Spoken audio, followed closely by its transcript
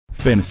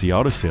Fantasy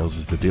Auto Sales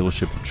is the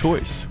dealership of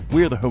choice.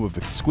 We are the home of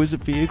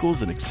exquisite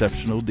vehicles and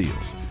exceptional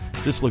deals.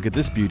 Just look at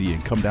this beauty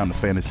and come down to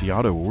Fantasy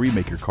Auto where we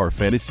make your car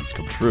fantasies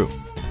come true.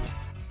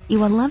 You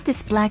will love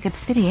this black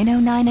Obsidian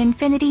 09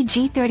 Infiniti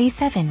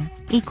G37,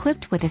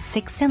 equipped with a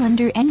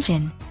 6-cylinder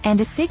engine and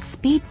a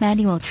 6-speed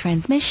manual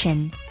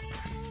transmission.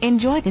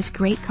 Enjoy this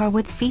great car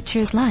with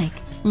features like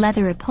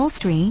leather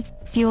upholstery,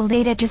 fuel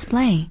data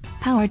display,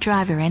 power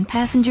driver and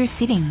passenger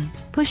seating,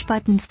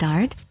 push-button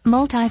start,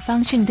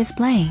 multifunction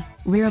display,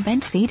 rear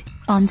bench seat,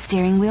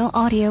 on-steering wheel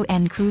audio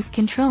and cruise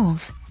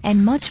controls,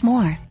 and much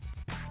more.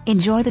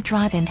 Enjoy the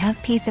drive and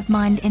have peace of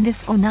mind in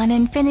this 09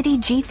 Infiniti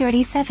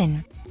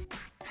G37.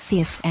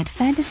 See us at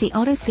Fantasy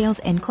Auto Sales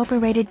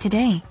Incorporated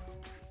today.